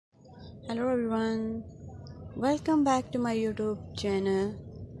Hello everyone, welcome back to my YouTube channel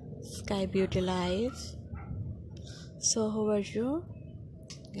Sky Beauty Life. So how are you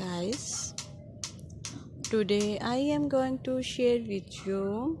guys? Today I am going to share with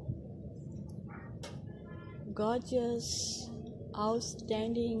you gorgeous,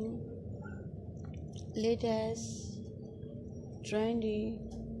 outstanding, latest, trendy,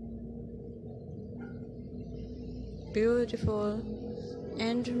 beautiful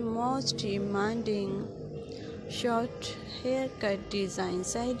and most demanding short haircut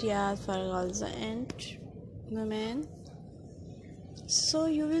designs ideas for girls and women. So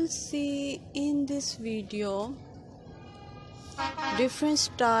you will see in this video different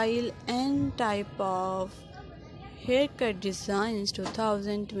style and type of haircut designs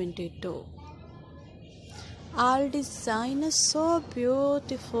 2022. All design is so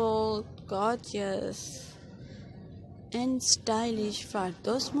beautiful, gorgeous and stylish for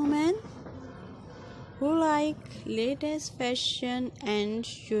those women who like latest fashion and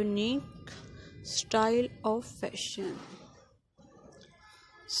unique style of fashion.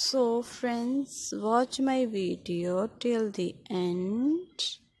 So friends, watch my video till the end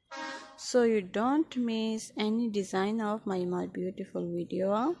so you don't miss any design of my more beautiful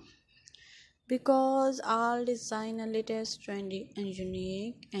video, because all design are latest, trendy and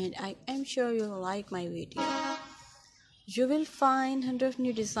unique, and I am sure you like my video. You will find 100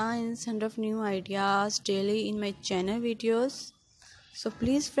 new designs, 100 new ideas daily in my channel videos. So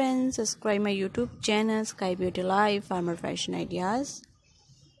please friends, subscribe my YouTube channel Sky Beauty Life for more fashion ideas.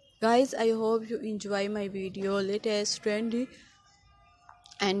 Guys, I hope you enjoy my video, latest, trendy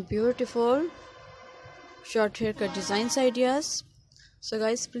and beautiful short haircut designs ideas. So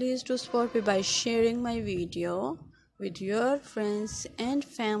guys, please do support me by sharing my video with your friends and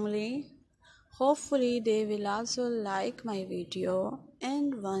family. Hopefully they will also like my video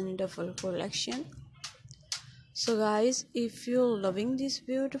and wonderful collection. So guys, if you're loving these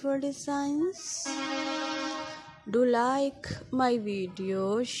beautiful designs, do like my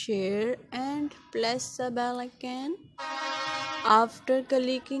video, share and press the bell icon. After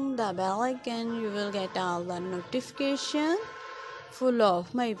clicking the bell icon, you will get all the notification full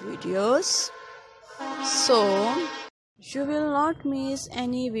of my videos, so you will not miss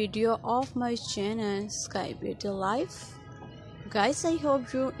any video of my channel Sky Beauty Life. Guys, I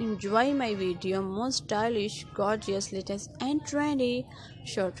hope you enjoy my video, most stylish, gorgeous, latest and trendy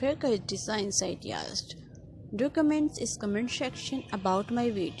short haircut designs ideas. Do comment in comment section about my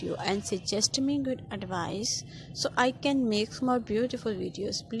video and suggest me good advice so I can make more beautiful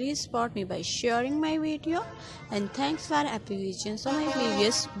videos. Please support me by sharing my video, and thanks for happy visions of my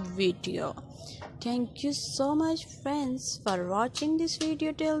previous video. Thank you so much friends for watching this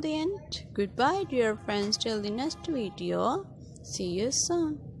video till the end. Goodbye dear friends, till the next video. See you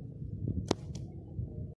soon.